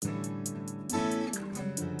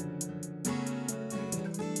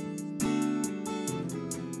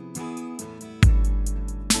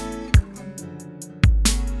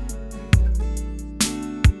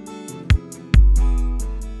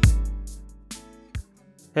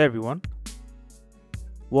Hey everyone,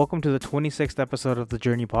 welcome to the 26th episode of the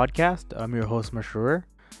Journey podcast. I'm your host Mashroor,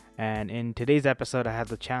 and in today's episode, I had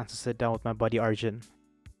the chance to sit down with my buddy Arjun.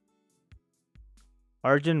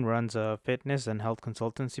 Arjun runs a fitness and health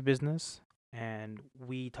consultancy business, and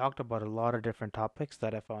we talked about a lot of different topics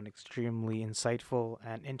that I found extremely insightful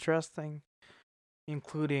and interesting,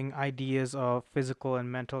 including ideas of physical and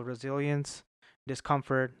mental resilience,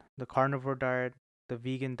 discomfort, the carnivore diet, the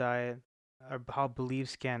vegan diet, how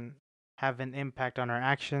beliefs can have an impact on our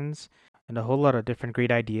actions, and a whole lot of different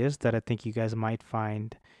great ideas that I think you guys might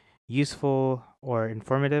find useful or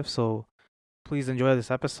informative. So please enjoy this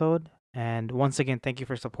episode. And once again, thank you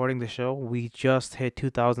for supporting the show. We just hit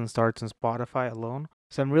 2,000 starts on Spotify alone.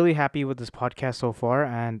 So I'm really happy with this podcast so far,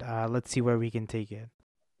 and let's see where we can take it.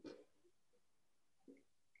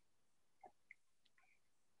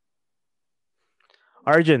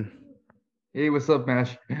 Arjun, Hey, what's up,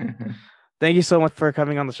 Mash? thank you so much for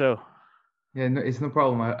coming on the show. Yeah, no, it's no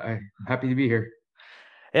problem. I'm happy to be here.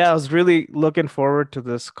 Yeah, I was really looking forward to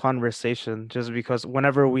this conversation just because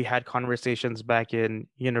whenever we had conversations back in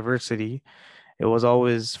university, it was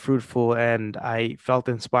always fruitful and I felt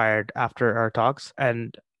inspired after our talks.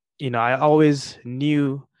 And, I always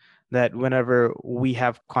knew that whenever we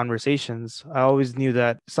have conversations, I always knew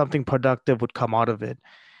that something productive would come out of it,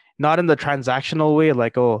 not in the transactional way,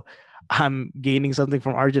 like, oh, I'm gaining something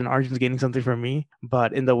from Arjun, Arjun's gaining something from me,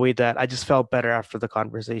 but in the way that I just felt better after the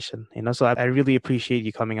conversation. So I really appreciate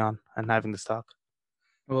you coming on and having this talk.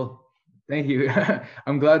 Well, thank you.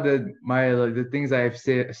 I'm glad that the things I've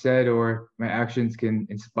said or my actions can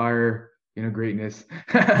inspire, greatness,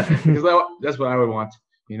 because that's what I would want,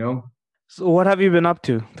 you know. So, what have you been up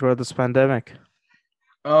to throughout this pandemic?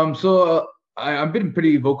 I've been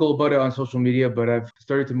pretty vocal about it on social media, but I've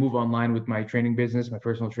started to move online with my training business, my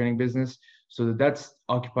personal training business. So that's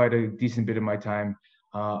occupied a decent bit of my time.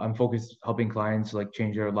 I'm focused helping clients like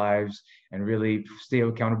change their lives and really stay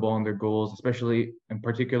accountable on their goals, especially in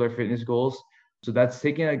particular fitness goals. So that's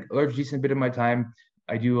taking a large decent bit of my time.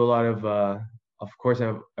 I do a lot of course,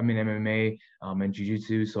 I'm in MMA and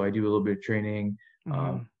jiu-jitsu, so I do a little bit of training.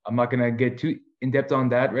 Hmm. I'm not gonna get too in depth on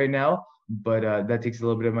that right now, but that takes a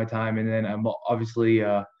little bit of my time. And then I'm obviously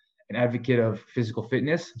an advocate of physical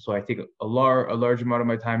fitness, so I take a large amount of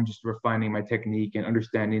my time just refining my technique and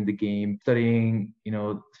understanding the game, studying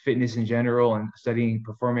fitness in general, and studying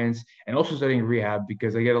performance, and also studying rehab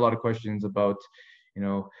because I get a lot of questions about you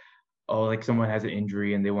know oh, like someone has an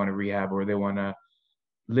injury and they want to rehab or they want to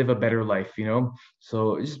live a better life.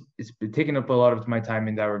 So it's been taking up a lot of my time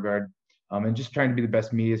in that regard, and just trying to be the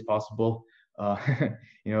best me as possible. uh,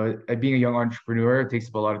 Being a young entrepreneur, it takes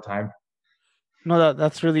up a lot of time. No,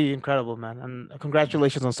 that's really incredible, man. And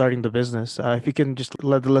congratulations on starting the business. If you can just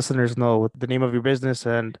let the listeners know what the name of your business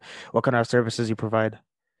and what kind of services you provide.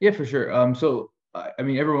 Yeah, for sure. I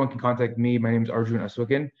mean, everyone can contact me. My name is Arjun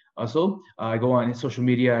Asokan. Also, I go on social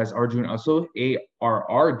media as Arjun Aso,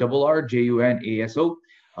 ARRJUNASO.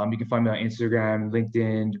 You can find me on Instagram,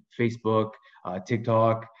 LinkedIn, Facebook,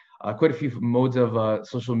 TikTok, quite a few modes of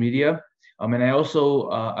social media. And I also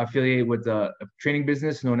affiliate with a training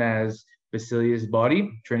business known as Basilius Body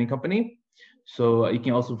Training Company. So you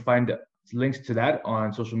can also find links to that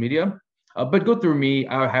on social media. But go through me.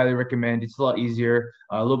 I would highly recommend. It's a lot easier,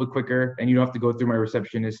 a little bit quicker, and you don't have to go through my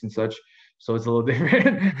receptionist and such. So it's a little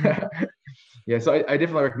different. Mhm. Yeah, so I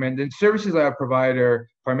definitely recommend. And services I provide are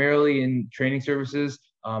primarily in training services,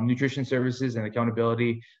 nutrition services, and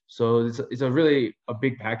accountability. So it's a really a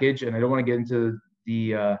big package, and I don't want to get into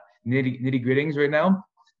the nitty gritties right now.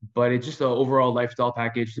 But it's just an overall lifestyle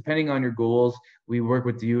package. Depending on your goals, we work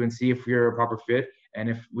with you and see if you're a proper fit and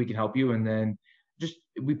if we can help you. And then just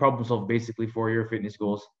we problem solve basically for your fitness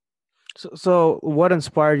goals. So what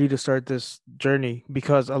inspired you to start this journey?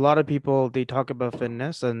 Because a lot of people they talk about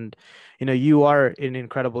fitness, and you are in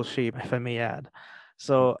incredible shape, if I may add.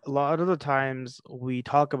 So a lot of the times we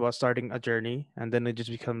talk about starting a journey, and then it just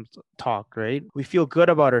becomes talk, right? We feel good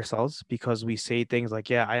about ourselves because we say things like,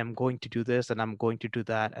 "Yeah, I am going to do this, and I'm going to do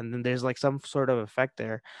that," and then there's like some sort of effect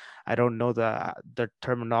there. I don't know the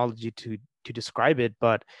terminology to describe it,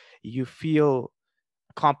 but you feel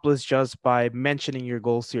accomplished just by mentioning your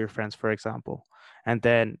goals to your friends, for example. And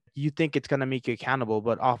then you think it's going to make you accountable,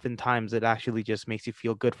 but oftentimes it actually just makes you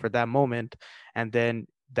feel good for that moment. And then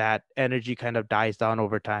that energy kind of dies down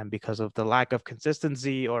over time because of the lack of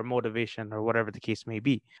consistency or motivation or whatever the case may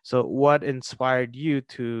be. So, what inspired you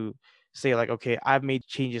to say, like, okay, I've made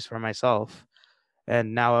changes for myself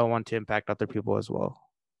and now I want to impact other people as well?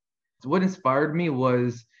 So what inspired me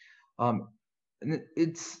was, um, and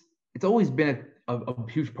it's always been a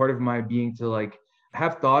huge part of my being to like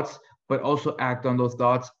have thoughts, but also act on those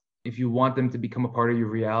thoughts if you want them to become a part of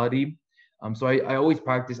your reality. So I always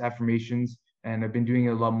practice affirmations, and I've been doing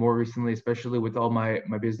it a lot more recently, especially with all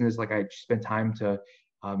my business. Like I spend time to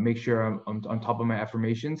make sure I'm on top of my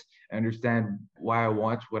affirmations and understand why I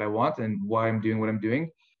want what I want and why I'm doing what I'm doing.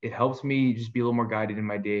 It helps me just be a little more guided in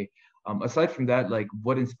my day. Aside from that, like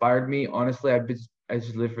what inspired me, honestly, I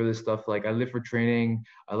just live for this stuff. Like I live for training.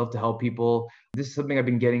 I love to help people. This is something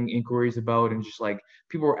I've been getting inquiries about, and just like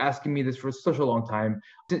people were asking me this for such a long time.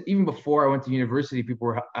 Even before I went to university, people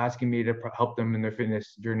were asking me to help them in their fitness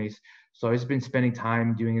journeys. So I've just been spending time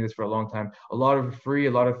doing this for a long time. A lot of free,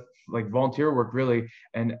 a lot of like volunteer work, really.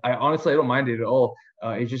 And I honestly, I don't mind it at all.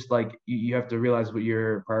 It's just like you have to realize what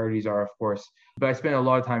your priorities are, of course. But I spent a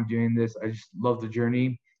lot of time doing this. I just love the journey,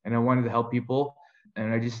 and I wanted to help people, and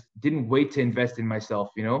I just didn't wait to invest in myself,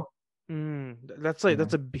 you know? That's like Yeah.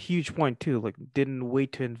 that's a huge point too. Like didn't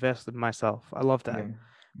wait to invest in myself. I love that Yeah. Hmm.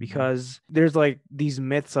 because there's like these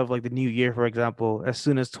myths of like the new year, for example. As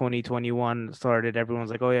soon as 2021 started,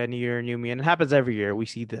 everyone's like, "Oh yeah, new year, new me," and it happens every year. We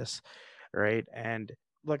see this, right? And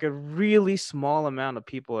like a really small amount of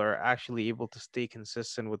people are actually able to stay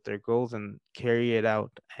consistent with their goals and carry it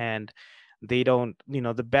out. And they don't,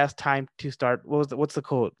 the best time to start. What's the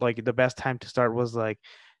quote? Like the best time to start was like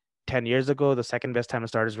 10 years ago. The second best time to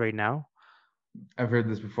start is right now, I've heard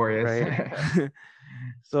this before, yes. right?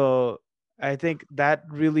 So I think that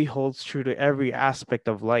really holds true to every aspect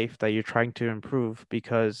of life that you're trying to improve,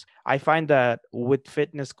 because I find that with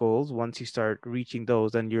fitness goals, once you start reaching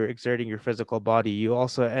those and you're exerting your physical body, you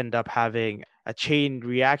also end up having a chain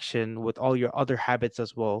reaction with all your other habits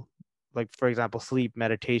as well. Like, for example, sleep,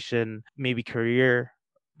 meditation, maybe career,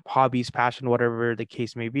 hobbies, passion, whatever the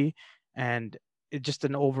case may be. And it's just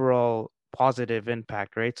an overall positive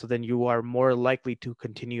impact, right? So then you are more likely to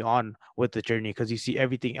continue on with the journey because you see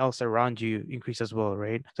everything else around you increase as well,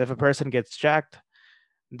 right? So if a person gets jacked,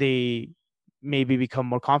 they maybe become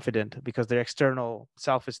more confident because their external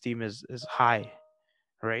self-esteem is high,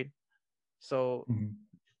 right? So Mhm.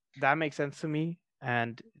 that makes sense to me.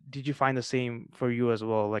 And did you find the same for you as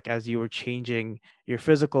well? Like as you were changing your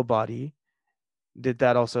physical body, did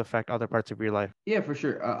that also affect other parts of your life? Yeah, for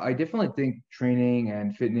sure. I definitely think training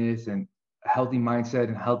and fitness and a healthy mindset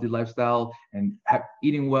and healthy lifestyle and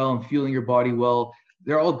eating well and fueling your body well,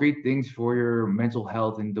 they're all great things for your mental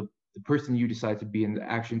health and the person you decide to be and the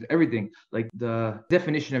actions, everything. Like the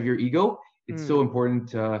definition of your ego, it's so Mm, important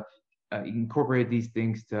to incorporate these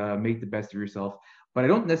things to make the best of yourself. But I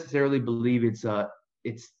don't necessarily believe it's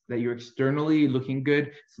that you're externally looking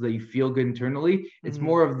good so that you feel good internally. It's mm,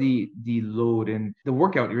 more of the load and the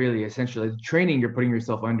workout, really. Essentially the training you're putting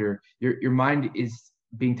yourself under, your mind is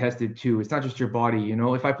being tested too. It's not just your body, you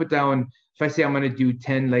know. If I say I'm going to do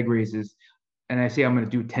 10 leg raises, and I say I'm going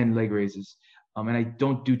to do 10 leg raises, and I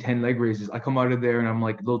don't do 10 leg raises, I come out of there and I'm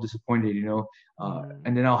like a little disappointed, you know. mm.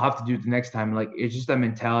 And then I'll have to do it the next time. Like it's just that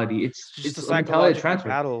mentality. It's just a It's a mentality psychological transfer.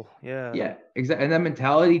 battle. Yeah. Yeah, exactly. And that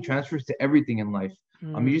mentality transfers to everything in life.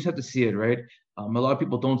 You just Mm, have to see it, right? A lot of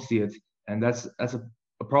people don't see it, and that's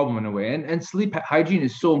a problem in a way. And sleep hygiene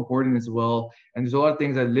is so important as well. And there's a lot of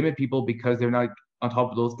things that limit people because they're not on top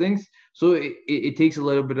of those things. So it takes a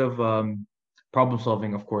little bit of problem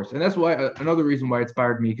solving, of course. And that's why another reason why it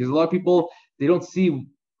inspired me, because a lot of people, they don't see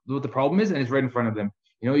what the problem is, and it's right in front of them.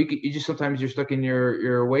 You know, you just sometimes you're stuck in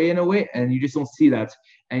your way in a way, and you just don't see that,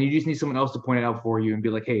 and you just need someone else to point it out for you and be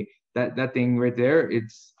like, hey, that thing right there,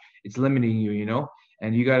 it's limiting you, you know,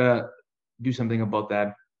 and you gotta do something about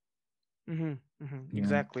that. Yeah.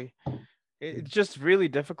 exactly. It's just really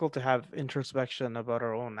difficult to have introspection about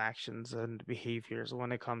our own actions and behaviors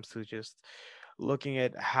when it comes to just looking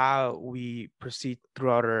at how we proceed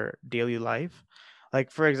throughout our daily life. Like,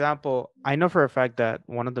 for example, I know for a fact that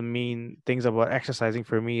one of the main things about exercising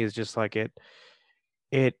for me is just like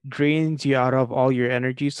it drains you out of all your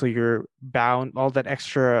energy, so you're bound all that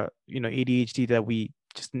extra ADHD that we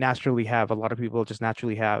just naturally have, a lot of people just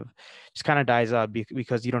naturally have, just kind of dies out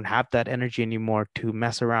because you don't have that energy anymore to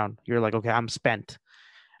mess around. You're like, okay, I'm spent.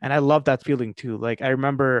 And I love that feeling too. Like I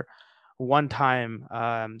remember one time,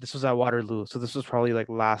 this was at Waterloo, so this was probably like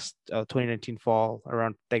last 2019 fall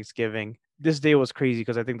around Thanksgiving. This day was crazy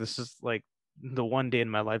because I think this is like the one day in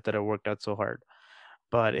my life that I worked out so hard.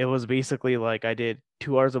 But it was basically like I did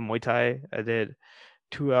 2 hours of Muay Thai, I did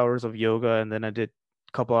 2 hours of yoga, and then I did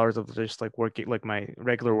a couple hours of just like working, like my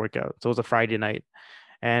regular workout. So it was a Friday night.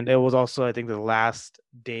 And it was also, I think, the last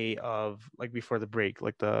day of like before the break,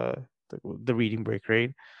 like the reading break,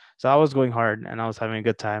 right? So I was going hard and I was having a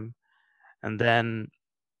good time. And then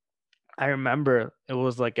I remember it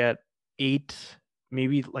was like at 8,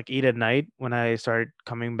 maybe like 8 at night when I started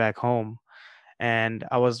coming back home. and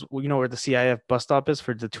I was, where the CIF bus stop is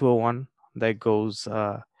for the 201 that goes,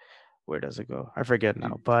 where does it go? I forget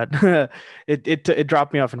now, but it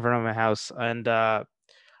dropped me off in front of my house, and I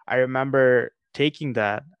remember taking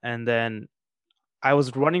that, and then I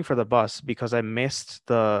was running for the bus because I missed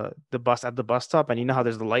the bus at the bus stop, and you know how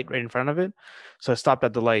there's the light right in front of it, so I stopped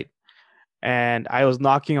at the light, and I was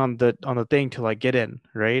knocking on the thing to like get in,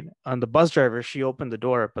 right? And the bus driver, she opened the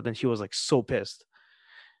door, but then she was like so pissed.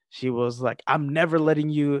 She was like, "I'm never letting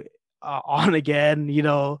you on again.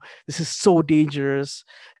 This is so dangerous."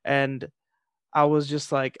 And I was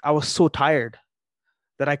just like, I was so tired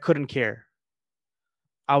that I couldn't care.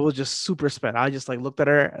 I was just super spent. I just like looked at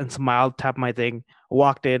her and smiled, tapped my thing,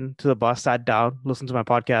 walked in to the bus, sat down, listened to my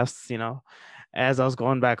podcasts, as I was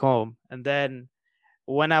going back home. And then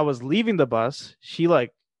when I was leaving the bus, she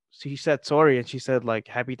said sorry, and she said like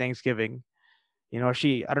happy Thanksgiving. I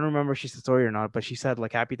don't remember if she said sorry or not, but she said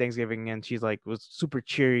like happy Thanksgiving, and she's like was super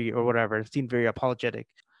cheery or whatever. It seemed very apologetic.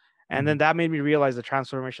 And then Mhm. that made me realize the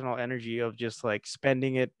transformational energy of just like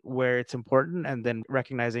spending it where it's important, and then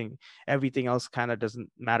recognizing everything else kind of doesn't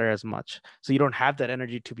matter as much. So you don't have that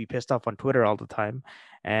energy to be pissed off on Twitter all the time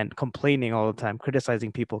and complaining all the time,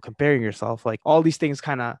 criticizing people, comparing yourself. Like all these things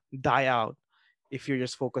kind of die out if you're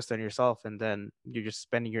just focused on yourself, and then you're just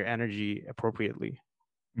spending your energy appropriately.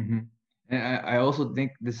 Hmm. And I also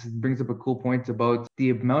think this brings up a cool point about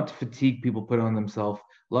the amount of fatigue people put on themselves.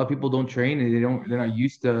 A lot of people don't train and they're not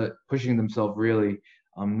used to pushing themselves really.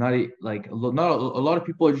 Not like not a lot of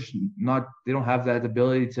people are just not, they don't have that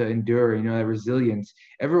ability to endure, that resilience.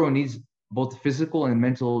 Everyone needs both physical and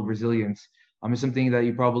mental resilience. It's something that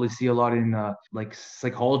you probably see a lot in like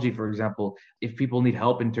psychology, for example. If people need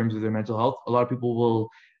help in terms of their mental health, a lot of people will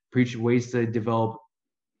preach ways to develop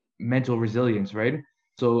mental resilience, right?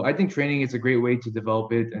 So I think training is a great way to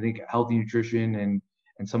develop it. I think healthy nutrition and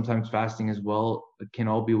sometimes fasting as well can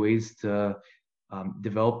all be ways to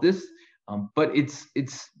develop this. But it's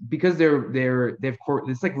because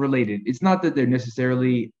it's like related. It's not that they're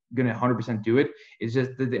necessarily gonna 100% do it. It's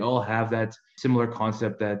just that they all have that similar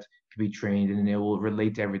concept that can be trained and it will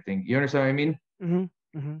relate to everything. You understand what I mean?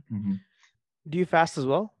 Mm-hmm. Mm-hmm. Mm-hmm. Do you fast as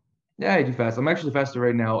well? Yeah, I do fast. I'm actually fasting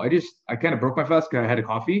right now. I kind of broke my fast because I had a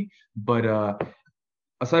coffee, but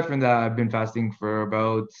aside from that, I've been fasting for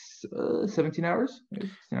about 17 hours, maybe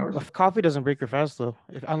 16 hours. If coffee doesn't break your fast though,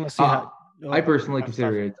 unless you have, Uh, I oh, you personally have stuff.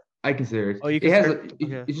 consider it. I consider it. Oh, you It has consider a, it?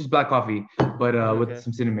 Okay. it's just black coffee, but Okay. with Okay.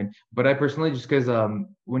 some cinnamon. But I personally just because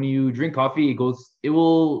when you drink coffee,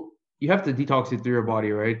 you have to detox it through your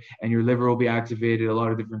body, right? And your liver will be activated, a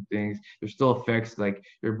lot of different things. There's still effects like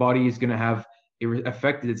your body is gonna have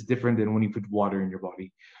effect that's different than when you put water in your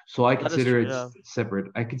body. So I That is consider true. it Yeah. separate.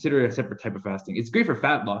 I consider it a separate type of fasting. It's great for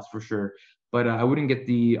fat loss for sure, but I wouldn't get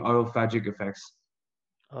the autophagic effects.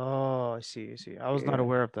 Oh, I see. I see. I was not Yeah.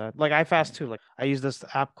 aware of that. Like I fast too. Like I use this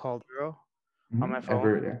app called Zero on my I've phone,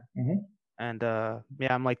 heard, yeah. and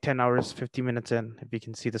yeah, I'm like 10 hours, 50 minutes in, if you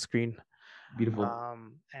can see the screen. Beautiful.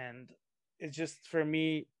 And it's just for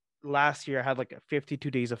me. Last year, I had like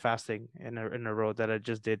 52 days of fasting in a row that I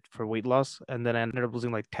just did for weight loss, and then I ended up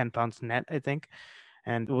losing like 10 pounds net, I think,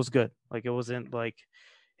 and it was good. Like it wasn't like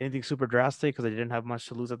anything super drastic because I didn't have much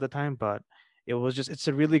to lose at the time, but it's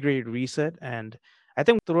a really great reset. And I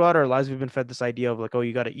think throughout our lives we've been fed this idea of like, oh,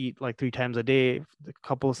 you got to eat like three times a day, a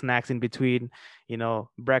couple of snacks in between,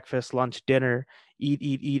 breakfast, lunch, dinner,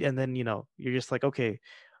 eat, and then you're just like, okay,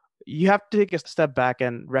 you have to take a step back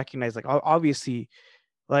and recognize like obviously,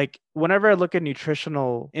 like whenever I look at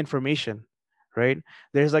nutritional information, right,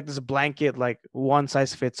 there's like this blanket like one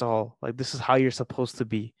size fits all, like this is how you're supposed to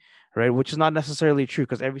be, right, which is not necessarily true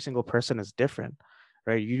because every single person is different,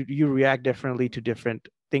 right? You react differently to different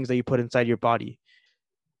things that you put inside your body.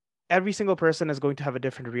 Every single person is going to have a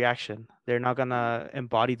different reaction. They're not going to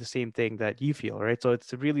embody the same thing that you feel, right? So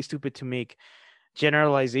it's really stupid to make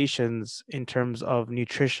generalizations in terms of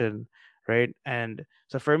nutrition, right? And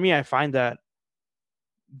so for me, I find that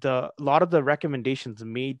the a lot of the recommendations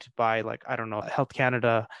made by, like, I don't know, Health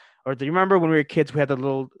Canada, or do you remember when we were kids we had the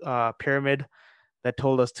little pyramid that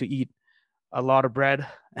told us to eat a lot of bread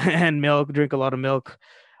and milk, drink a lot of milk.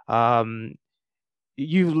 um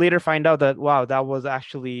you later find out that, wow, that was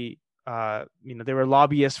actually, there were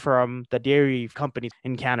lobbyists from the dairy companies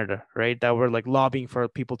in Canada, right, that were like lobbying for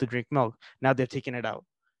people to drink milk. Now they've taken it out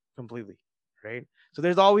completely, right? So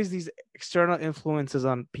there's always these external influences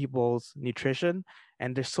on people's nutrition,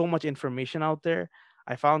 and there's so much information out there.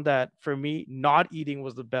 I found that for me, not eating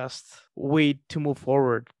was the best way to move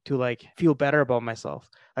forward, to like feel better about myself.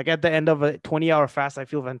 Like at the end of a 20-hour fast, I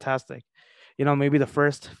feel fantastic. Maybe the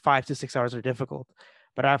first 5 to 6 hours are difficult,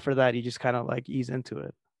 but after that, you just kind of like ease into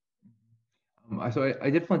it. I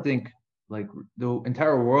definitely think like the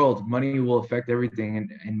entire world, money will affect everything,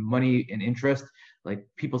 and money and interest, like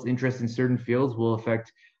people's interest in certain fields, will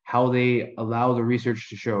affect how they allow the research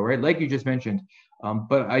to show, right? Like you just mentioned.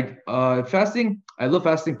 But fasting, I love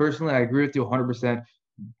fasting personally. I agree with you 100%.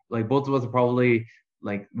 Like both of us are probably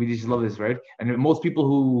like we just love this, right? And most people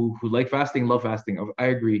who like fasting love fasting. I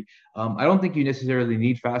agree. I don't think you necessarily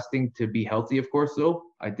need fasting to be healthy, of course, though.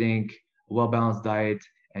 I think a well-balanced diet,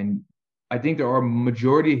 and I think there are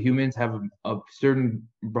majority of humans have a certain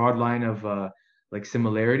broad line of like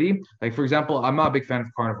similarity. Like for example, I'm not a big fan of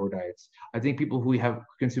carnivore diets. I think people who have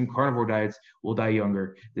consumed carnivore diets will die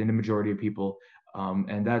younger than the majority of people.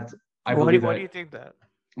 And that's I believe Why do you that think that?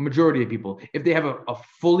 majority of people, if they have a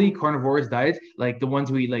fully carnivorous diet, like the ones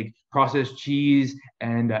who eat like processed cheese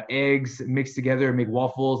and eggs mixed together and make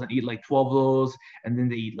waffles and eat like 12 of those, and then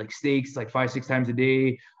they eat like steaks like 5 6 times a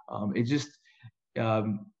day. It just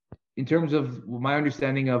um, in terms of my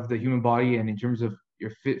understanding of the human body, and in terms of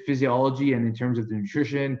your physiology, and in terms of the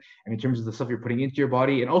nutrition, and in terms of the stuff you're putting into your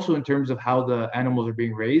body, and also in terms of how the animals are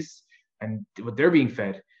being raised and what they're being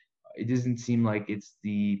fed, it doesn't seem like it's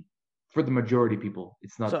the for the majority of people,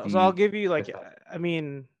 it's not So I'll the give you like, best option. I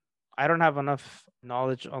mean, I don't have enough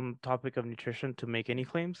knowledge on the topic of nutrition to make any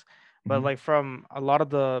claims, but Mm-hmm. like from a lot of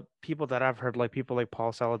the people that I've heard, like people like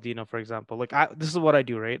Paul Saladino, for example, like this is what I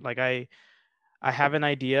do, right? Like I have an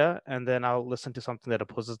idea and then I'll listen to something that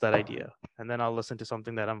opposes that idea, and then I'll listen to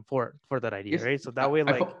something that I'm for that idea, Yes, right? So that way,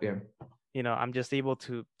 like, yeah. I'm just able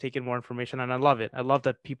to take in more information, and I love it. I love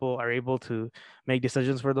that people are able to make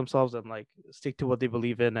decisions for themselves and like stick to what they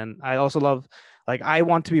believe in. And I also love, like, I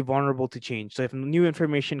want to be vulnerable to change. So if new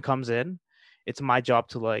information comes in, it's my job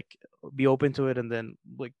to like be open to it and then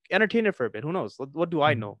like entertain it for a bit. Who knows? What do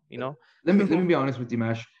I Mhm. know, you know? Let me be honest with you,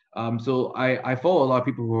 Mash. So I follow a lot of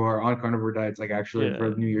people who are on carnivore diets, like actually for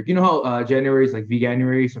Yeah. the New Year. You know how January is like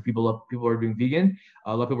Veganuary, so people are doing vegan.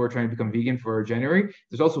 A lot of people are trying to become vegan for January.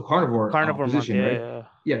 There's also carnivore Carnivore month. position, Yeah, right? yeah.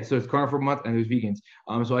 Yeah, so it's carnivore month and there's vegans.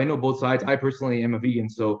 So I know both sides. I personally am a vegan,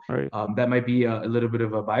 so Right. that might be a little bit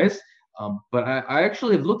of a bias. But I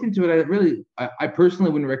actually have looked into it. I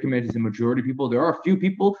personally wouldn't recommend it to the majority of people. There are a few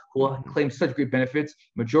people who will Mhm. claim such great benefits.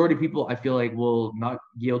 Majority of people, I feel like, will not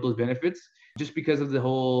yield those benefits just because of the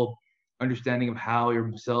whole understanding of how your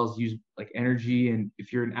cells use like energy. And if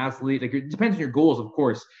you're an athlete, like it depends on your goals, of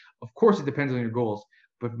course. Of course, it depends on your goals.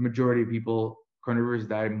 But the majority of people, carnivorous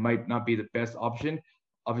diet might not be the best option.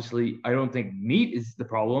 Obviously, I don't think meat is the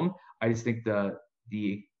problem. I just think the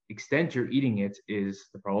extent you're eating it is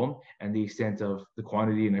the problem, and the extent of the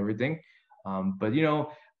quantity and everything. But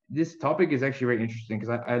this topic is actually very interesting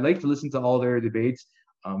because I like to listen to all their debates,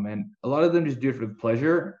 and a lot of them just do it for the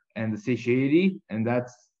pleasure and the satiety, and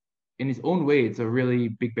that's in its own way, it's a really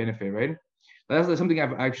big benefit, right? That's something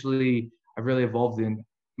I've really evolved in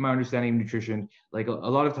my understanding of nutrition. Like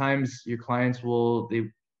a lot of times, your clients will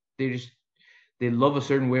they just they love a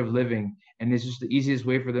certain way of living, and it's just the easiest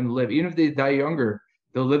way for them to live. Even if they die younger,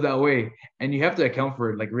 they'll live that way, and you have to account for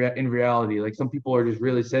it. Like in reality, like some people are just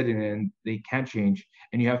really set in it and they can't change,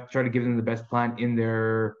 and you have to try to give them the best plan in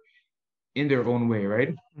their own way,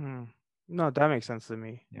 right? Mm. No, that makes sense to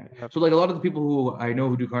me. Yeah. Yeah. So like a lot of the people who I know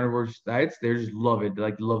who do carnivore diets, they just love it. They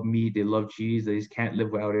like love meat, they love cheese, they just can't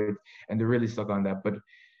live without it, and they're really stuck on that. But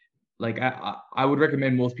like I would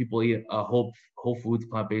recommend most people eat a whole foods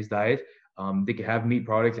plant-based diet. They could have meat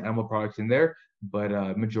products, animal products in there, but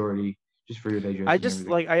majority just for your I digestion and just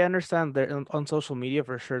everything. like, I understand that on social media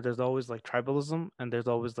for sure there's always like tribalism, and there's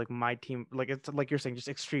always like my team, like it's like you're saying, just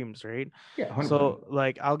extremes, right? Yeah, 100%. So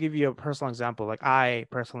like I'll give you a personal example. Like I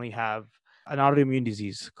personally have an autoimmune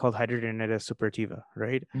disease called hidradenitis suppurativa,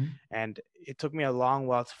 right? Mm-hmm. And it took me a long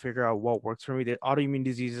while to figure out what works for me. The autoimmune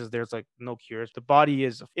diseases, there's like no cures. The body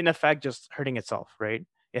is in effect just hurting itself, right?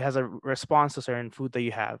 It has a response to certain food that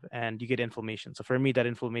you have, and you get inflammation. So for me, that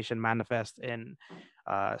inflammation manifests in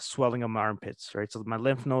swelling of my armpits, right? So my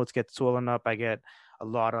lymph nodes get swollen up. I get a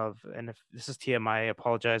lot of, and if this is TMI, I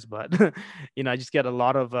apologize, but I just get a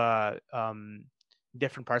lot of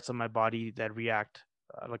different parts of my body that react,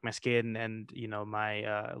 like my skin and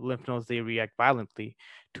my lymph nodes. They react violently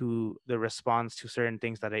to the response to certain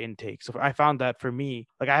things that I intake. So I found that for me,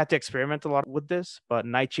 like I had to experiment a lot with this, but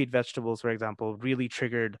nightshade vegetables, for example, really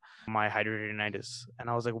triggered my hidradenitis, and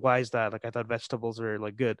I was like, why is that? Like I thought vegetables were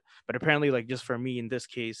like good, but apparently, like just for me in this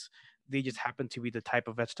case, they just happened to be the type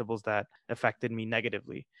of vegetables that affected me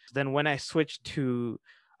negatively. So then when I switched to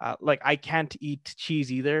like I can't eat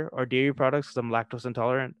cheese either or dairy products because I'm lactose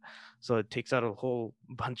intolerant. So it takes out a whole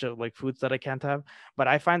bunch of like foods that I can't have. But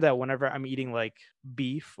I find that whenever I'm eating like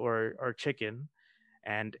beef or chicken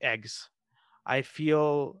and eggs, I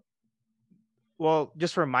feel well,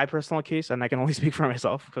 just for my personal case, and I can only speak for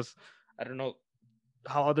myself because I don't know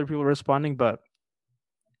how other people are responding, but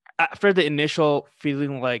after the initial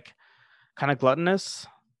feeling like kind of gluttonous,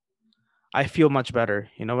 I feel much better.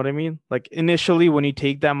 You know what I mean? Like initially, when you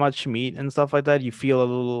take that much meat and stuff like that, you feel a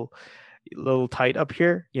little tight up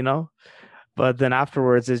here, you know? But then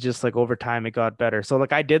afterwards, it's just like over time, it got better. So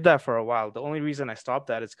like I did that for a while. The only reason I stopped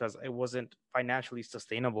that is because it wasn't financially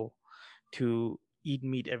sustainable to eat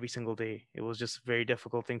meat every single day. It was just a very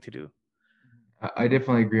difficult thing to do. I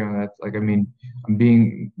definitely agree on that. Like, I mean, I'm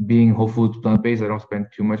being whole foods plant-based. I don't spend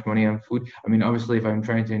too much money on food. I mean, obviously, if I'm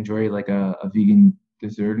trying to enjoy like a vegan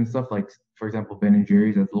dessert and stuff, like for example, Ben and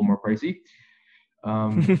Jerry's, that's a little more pricey.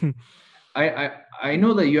 Um, I, I I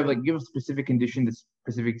know that you have a specific condition that's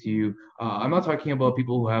specific to you. I'm not talking about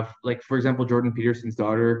people who have like, for example, Jordan Peterson's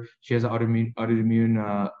daughter. She has an autoimmune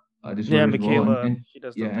Yeah, disorder as well, Michaela, and she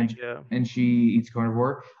does the yeah, thing. Yeah. and she eats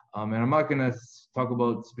carnivore. And I'm not gonna talk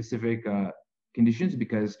about specific conditions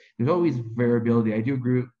because there's always variability. I do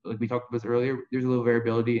agree, like we talked about earlier. There's a little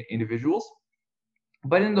variability in individuals,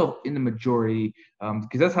 but in the majority,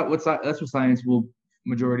 because that's what science will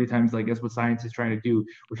majority of times, like that's what science is trying to do.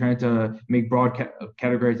 We're trying to make broad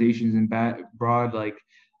categorizations and broad like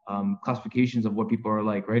classifications of what people are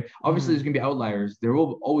like, right? Obviously, Mhm. there's gonna be outliers. There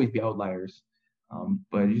will always be outliers,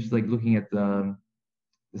 but just like looking at the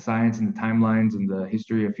science and the timelines and the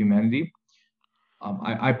history of humanity,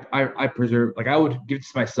 I preserve, like I would give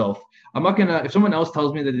this to myself. I'm not gonna, if someone else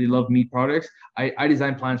tells me that they love meat products, I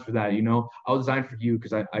design plans for that. I'll design for you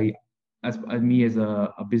because as me as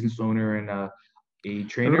a business owner and a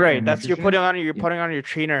trainer Right. and That's nutritionist. you're Yeah, putting on your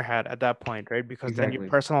trainer hat at that point, right? Because then your exactly.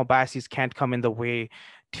 personal biases can't come in the way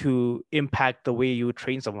to impact the way you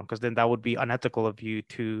train someone, because then that would be unethical of you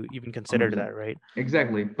to even consider 100%. that, right?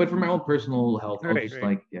 Exactly. But for my own personal health, I'll Right, just right.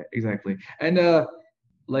 like, yeah, exactly. And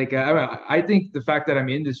like I think the fact that I'm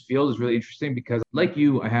in this field is really interesting because like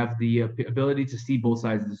you, I have the ability to see both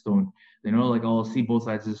sides of the stone. Like I'll see both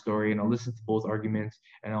sides of the story and I'll listen to both arguments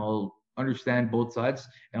and I'll understand both sides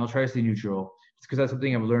and I'll try to stay neutral. It's because that's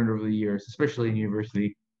something I've learned over the years, especially in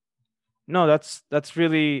university. No, that's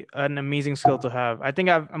really an amazing skill to have. I think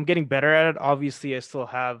I'm getting better at it. Obviously, I still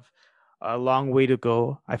have a long way to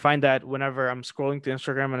go. I find that whenever I'm scrolling through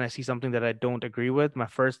Instagram and I see something that I don't agree with, my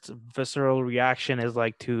first visceral reaction is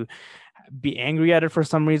like to be angry at it for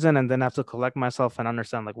some reason, and then have to collect myself and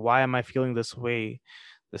understand like, why am I feeling this way?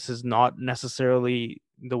 This is not necessarily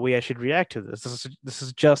the way I should react to this. This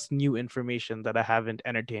is just new information that I haven't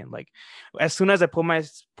entertained. Like as soon as I put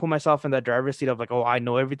myself in that driver's seat of like, oh, I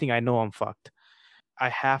know everything, I know I'm fucked. I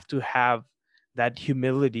have to have that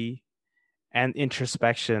humility and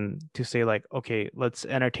introspection to say like, okay, let's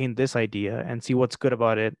entertain this idea and see what's good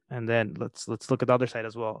about it, and then let's look at the other side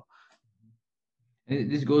as well.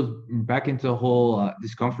 And this goes back into the whole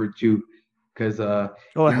discomfort too, because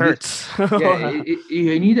Oh, it in this, hurts. yeah,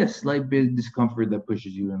 you need a slight bit of discomfort that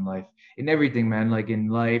pushes you in life, in everything, man. Like in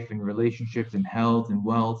life, in relationships, in health, and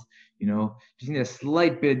wealth. Just need a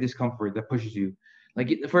slight bit of discomfort that pushes you. Like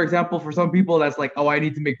for example, for some people, that's like, oh, I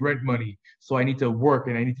need to make rent money, so I need to work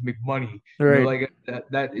and I need to make money. Right. Like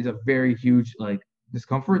that is a very huge like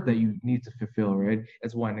discomfort that you need to fulfill, right?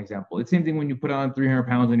 That's one example. It's the same thing when you put on 300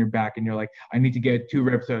 pounds on your back and you're like, I need to get 2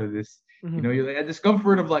 reps out of this. Mhm. You're like that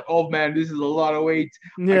discomfort of like, oh man, this is a lot of weight.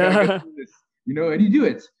 I gotta get Yeah. through this. And you do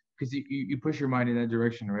it because you push your mind in that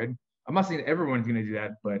direction, right? I'm not saying everyone's gonna do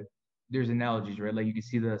that, but there's analogies, right? Like you can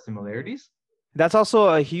see the similarities. That's also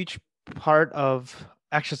a huge part of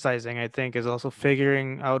exercising, I think, is also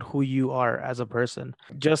figuring out who you are as a person.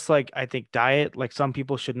 Just like I think diet, like some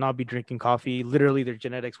people should not be drinking coffee. Literally, their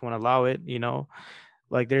genetics won't allow it.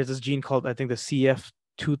 Like there's this gene called, I think, the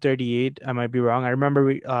CF238. I might be wrong. I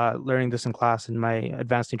remember learning this in class in my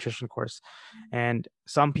advanced nutrition course. And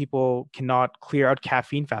some people cannot clear out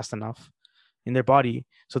caffeine fast enough in their body.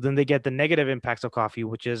 So then they get the negative impacts of coffee,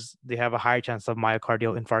 which is they have a higher chance of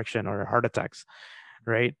myocardial infarction or heart attacks,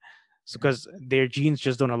 right? So because their genes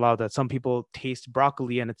just don't allow that. Some people taste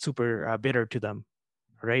broccoli and it's super bitter to them,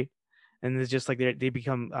 right? And it's just like they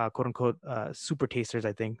become quote unquote super tasters,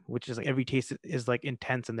 I think, which is like every taste is like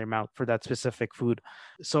intense in their mouth for that specific food.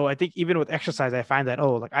 So I think even with exercise, I find that,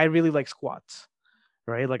 oh, like I really like squats,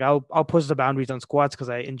 right? Like I'll push the boundaries on squats because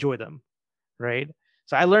I enjoy them, right?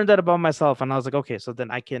 So I learned that about myself, and I was like, okay, so then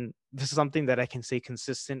this is something that I can stay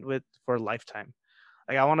consistent with for a lifetime.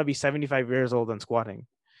 Like I want to be 75 years old and squatting,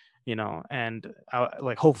 and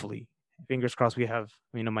like hopefully, fingers crossed, we have,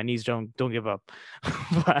 my knees don't give up.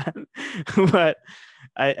 but but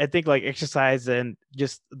I think like exercise and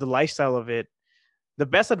just the lifestyle of it, the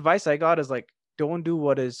best advice I got is like, don't do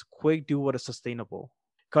what is quick, do what is sustainable.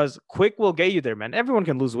 because quick will get you there, man. Everyone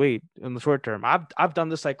can lose weight in the short term. I've done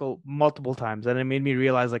this cycle multiple times, and it made me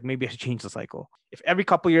realize like maybe I should change the cycle. If every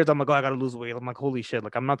couple years I'm like, oh, I gotta lose weight, I'm like, holy shit,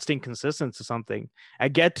 like I'm not staying consistent to something. I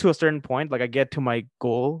get to a certain point, like I get to my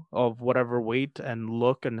goal of whatever weight and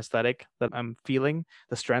look and aesthetic that I'm feeling,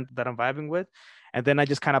 the strength that I'm vibing with, and then I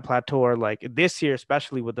just kind of plateau. Or like this year,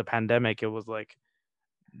 especially with the pandemic, it was like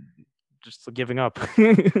just giving up.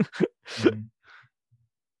 Mhm.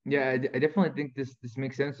 Yeah, I definitely think this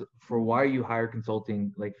makes sense for why you hire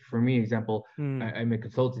consulting. Like for me, example, Mm, I'm a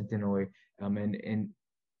consultant in a way, and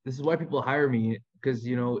this is why people hire me because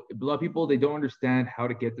a lot of people they don't understand how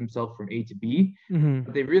to get themselves from A to B, hmm.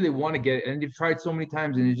 but they really want to get it, and they've tried so many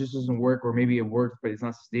times and it just doesn't work, or maybe it works but it's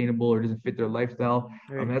not sustainable or doesn't fit their lifestyle.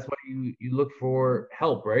 Right. That's why you look for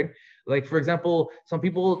help, right? Like for example, some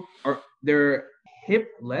people are their hip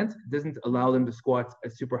length doesn't allow them to squat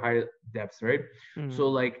at super high depths, right? Mm, So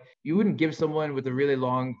like you wouldn't give someone with a really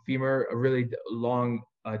long femur a really long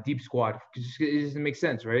deep squat because it doesn't make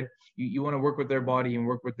sense, right? You want to work with their body and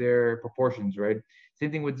work with their proportions, right?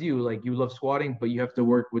 Same thing with you. Like you love squatting, but you have to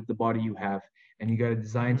work with the body you have, and you got to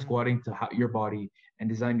design hmm. squatting to your body and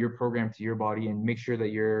design your program to your body and make sure that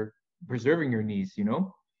you're preserving your knees.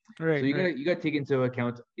 So Right, you right. gotta take into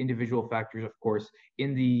account individual factors, of course,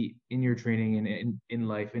 in your training and in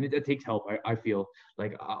life, and it takes help. I feel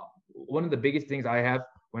like one of the biggest things I have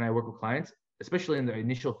when I work with clients, especially in the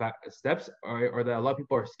initial steps, are that a lot of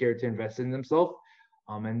people are scared to invest in themselves,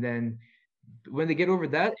 and then when they get over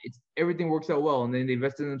that, it's everything works out well, and then they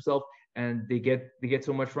invest in themselves and they get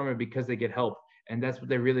so much from it because they get help, and that's what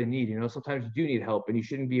they really need. Sometimes you do need help, and you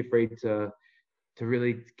shouldn't be afraid to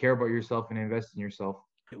really care about yourself and invest in yourself.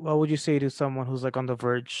 What would you say to someone who's like on the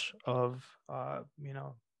verge of,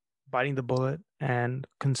 biting the bullet and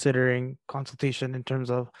considering consultation in terms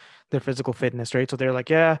of their physical fitness, right? So they're like,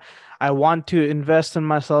 yeah, I want to invest in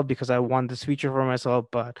myself because I want this feature for myself,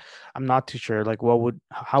 but I'm not too sure. Like,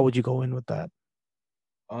 how would you go in with that?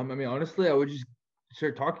 I mean, honestly, I would just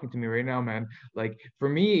start talking to me right now, man. Like for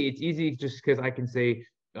me, it's easy just because I can say,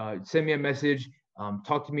 send me a message,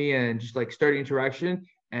 talk to me, and just like start interaction,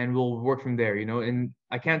 and we'll work from there. And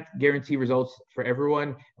I can't guarantee results for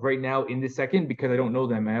everyone right now in this second because I don't know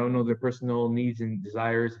them. I don't know their personal needs and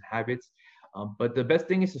desires and habits. But the best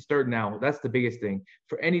thing is to start now. That's the biggest thing.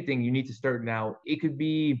 For anything, you need to start now. It could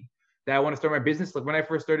be that I want to start my business. Like when I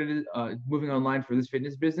first started moving online for this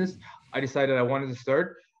fitness business, I decided I wanted to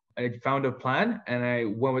start. I found a plan and I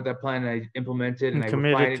went with that plan and I implemented and And I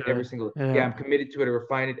committed refine it to every it. single. Yeah, Yeah. I'm committed to it. I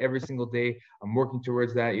refine it every single day. I'm working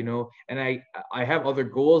towards that. And I have other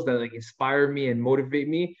goals that like inspire me and motivate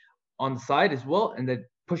me on the side as well, and that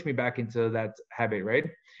push me back into that habit, right?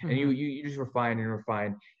 And you Hmm. you, you just refine and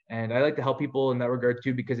refine. And I like to help people in that regard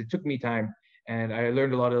too because it took me time and I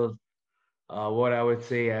learned a lot of what I would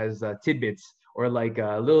say as tidbits or like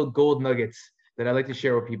little gold nuggets that I like to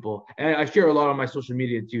share with people. And I share a lot on my social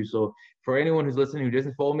media too. So for anyone who's listening who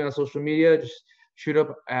doesn't follow me on social media, just shoot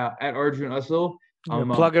up at Arjun Aso. Yeah, Um,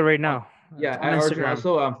 plug it right uh, now. yeah, It's on at Arjun Instagram.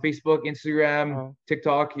 Aso, Facebook, Instagram, Oh.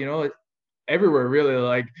 TikTok. Everywhere really.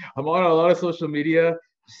 Like I'm on a lot of social media.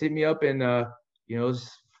 Just hit me up and just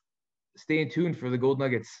stay in tune for the gold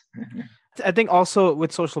nuggets. I think also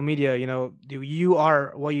with social media, you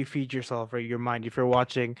are what you feed yourself, right? Your mind. If you're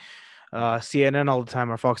watching CNN all the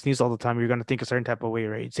time or Fox News all the time, you're going to think a certain type of way,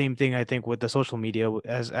 right? Same thing, I think, with the social media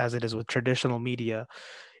as it is with traditional media.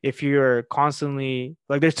 If you're constantly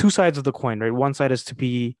like, there's two sides of the coin, right? One side is to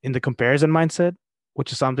be in the comparison mindset,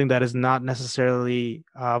 which is something that is not necessarily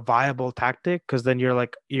a viable tactic, because then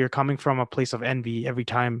you're coming from a place of envy every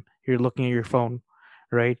time you're looking at your phone,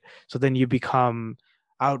 right? So then you become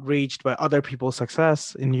outraged by other people's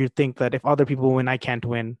success, and you think that if other people win, I can't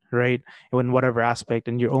win, right? In whatever aspect,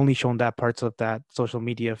 and you're only shown that parts of that social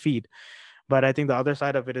media feed. But I think the other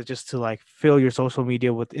side of it is just to like fill your social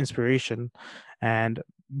media with inspiration and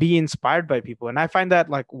be inspired by people. And I find that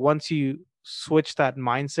like once you switch that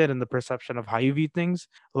mindset and the perception of how you view things,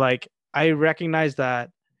 like I recognize that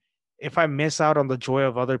if I miss out on the joy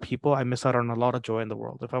of other people, I miss out on a lot of joy in the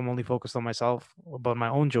world. If I'm only focused on myself, about my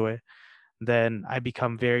own joy, then I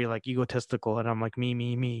become very like egotistical and I'm like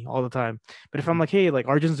me all the time. But if I'm like, hey, like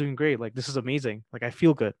Arjun's doing great, like this is amazing, like I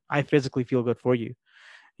feel good. I physically feel good for you,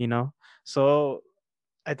 you know? So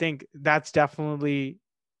I think that's definitely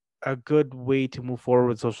a good way to move forward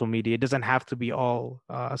with social media. It doesn't have to be all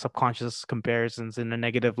subconscious comparisons in a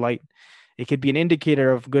negative light. It could be an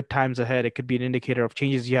indicator of good times ahead. It could be an indicator of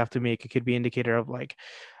changes you have to make. It could be an indicator of like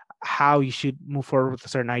how you should move forward with a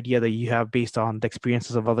certain idea that you have based on the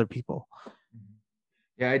experiences of other people.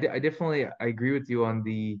 Yeah, I definitely I agree with you on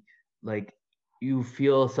the like you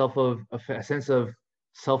feel a sense of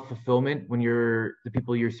self-fulfillment when the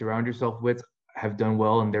people you surround yourself with have done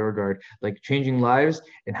well in their regard. Like changing lives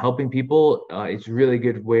and helping people, it's a really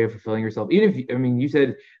good way of fulfilling yourself. Even if I mean, you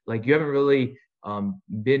said like you haven't really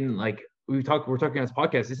been like we're talking on this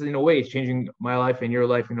podcast. This is in a way it's changing my life and your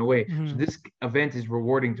life in a way. So Mhm. this event is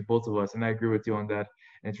rewarding to both of us, and I agree with you on that.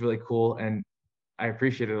 And it's really cool, and I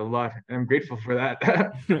appreciate it a lot, and I'm grateful for that.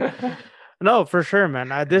 No, for sure, man.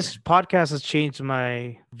 This podcast has changed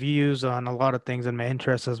my views on a lot of things and my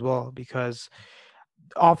interests as well. Because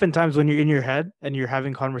oftentimes, when you're in your head and you're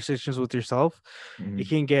having conversations with yourself, it Mhm.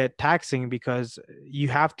 can get taxing because you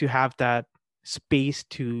have to have that space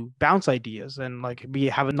to bounce ideas and like be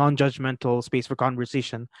have a non-judgmental space for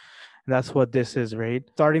conversation. And that's what this is, right?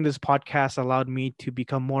 Starting this podcast allowed me to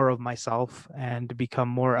become more of myself and become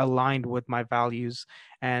more aligned with my values,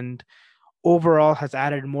 and overall has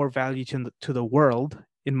added more value to the world,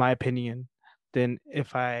 in my opinion, than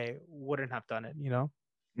if I wouldn't have done it, you know?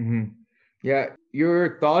 Hmm. Yeah,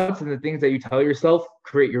 your thoughts and the things that you tell yourself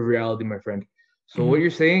create your reality, my friend. So what Mhm. you're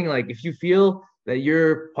saying, like if you feel that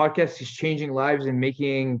your podcast is changing lives and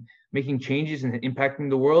making changes and impacting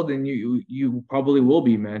the world, then you probably will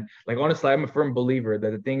be, man. Like honestly, I'm a firm believer that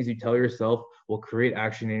the things you tell yourself will create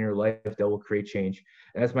action in your life that will create change.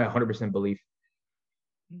 And that's my 100% belief.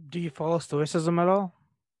 Do you follow stoicism at all?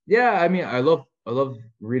 Yeah, I mean, I love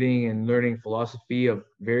reading and learning philosophy of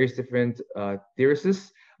various different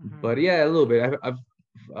theorists, Mhm. but yeah, a little bit.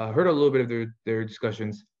 I've heard a little bit of their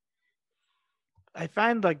discussions. I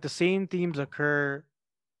find like the same themes occur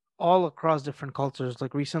all across different cultures.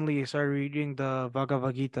 Like recently, I started reading the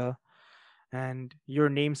Bhagavad Gita, and your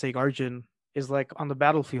namesake Arjun is like on the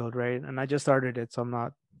battlefield, right? And I just started it, so I'm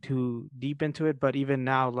not too deep into it. But even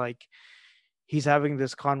now, like he's having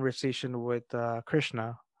this conversation with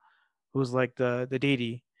Krishna, who's like the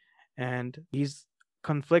deity, and he's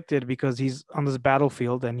conflicted because he's on this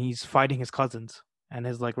battlefield and he's fighting his cousins and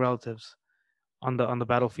his like relatives on the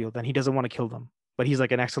battlefield, and he doesn't want to kill them, but he's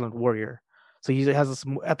like an excellent warrior. So he has this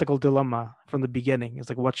ethical dilemma from the beginning. It's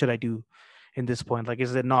like, what should I do in this point? Like,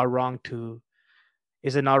 is it not wrong to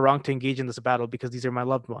engage in this battle because these are my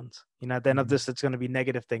loved ones? You know, at the end of Mhm. this, it's going to be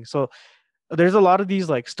negative things. So there's a lot of these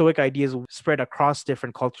like stoic ideas spread across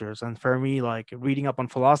different cultures, and for me, like reading up on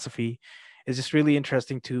philosophy is just really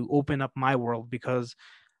interesting to open up my world, because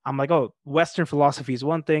I'm like, oh, Western philosophy is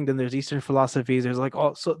one thing, then there's Eastern philosophies, there's like,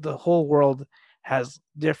 oh, so the whole world has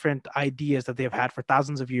different ideas that they've had for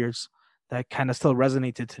thousands of years that kind of still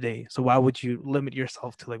resonated today. So why would you limit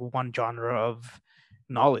yourself to like one genre of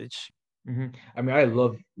knowledge? I mean, I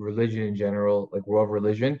love religion in general, like world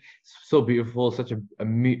religion. It's so beautiful, such I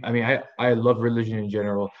mean, I love religion in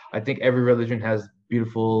general. I think every religion has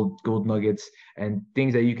beautiful gold nuggets and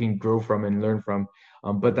things that you can grow from and learn from.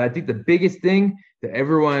 But I think the biggest thing that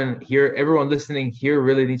everyone listening here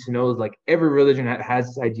really needs to know is like every religion has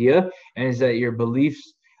this idea, and is that your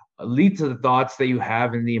beliefs lead to the thoughts that you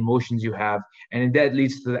have and the emotions you have, and that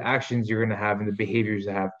leads to the actions you're going to have and the behaviors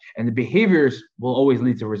you have, and the behaviors will always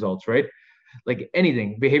lead to results, right? Like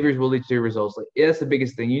anything, behaviors will lead to your results. Like yeah, that's the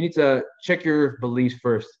biggest thing. You need to check your beliefs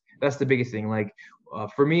first. That's the biggest thing. Like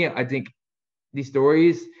for me, I think these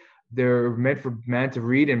stories, they're meant for man to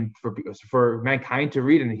read and for mankind to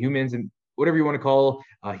read, and the humans and whatever you want to call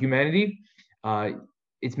humanity. Uh,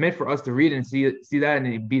 it's meant for us to read and see that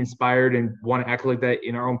and be inspired and want to act like that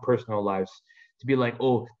in our own personal lives. To be like,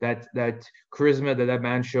 oh, that charisma that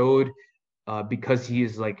man showed, because he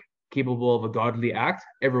is like capable of a godly act.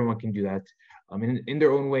 Everyone can do that, in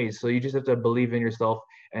their own ways. So you just have to believe in yourself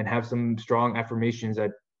and have some strong affirmations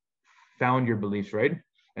that found your beliefs, right?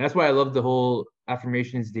 And that's why I love the whole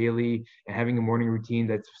affirmations daily and having a morning routine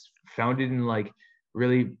that's founded in like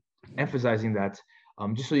really emphasizing that,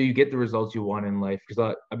 just so you get the results you want in life.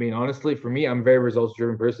 Because I mean, honestly, for me, I'm a very results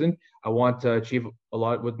driven person. I want to achieve a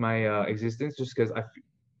lot with my existence just because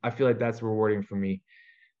I feel like that's rewarding for me.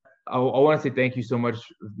 I want to say thank you so much,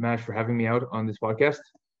 Mash, for having me out on this podcast.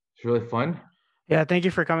 It's really fun. Yeah, thank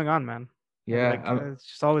you for coming on, man. Yeah, It's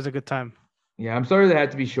just always a good time. I'm sorry that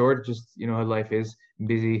had to be short. Just how life is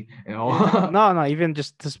busy and Yeah. all. No, no, even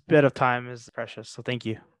just this bit of time is precious. So thank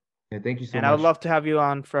you. Yeah, thank you so And I would much. love to have you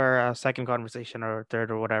on for a second conversation or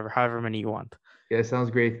third or whatever, however many you want. Yeah,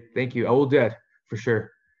 sounds great. Thank you. I will do that for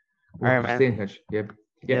sure. All We'll right, stay man. in touch. Yep.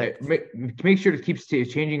 Yeah. Yeah. Make sure to keep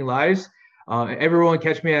changing lives. Everyone,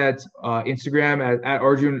 catch me at Instagram at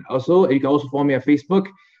Arjun. Also, you can also follow me on Facebook.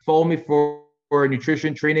 Follow me for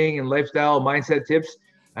nutrition training and lifestyle mindset tips.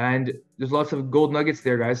 And there's lots of gold nuggets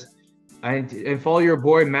there, guys. And follow your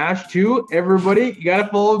boy Mash too. Everybody, you gotta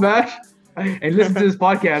follow Mash and listen to this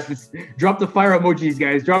podcast. Drop the fire emojis,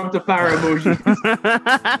 guys. Drop the fire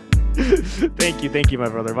emojis. Thank you, my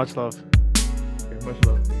brother. Much love. Okay, much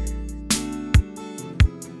love.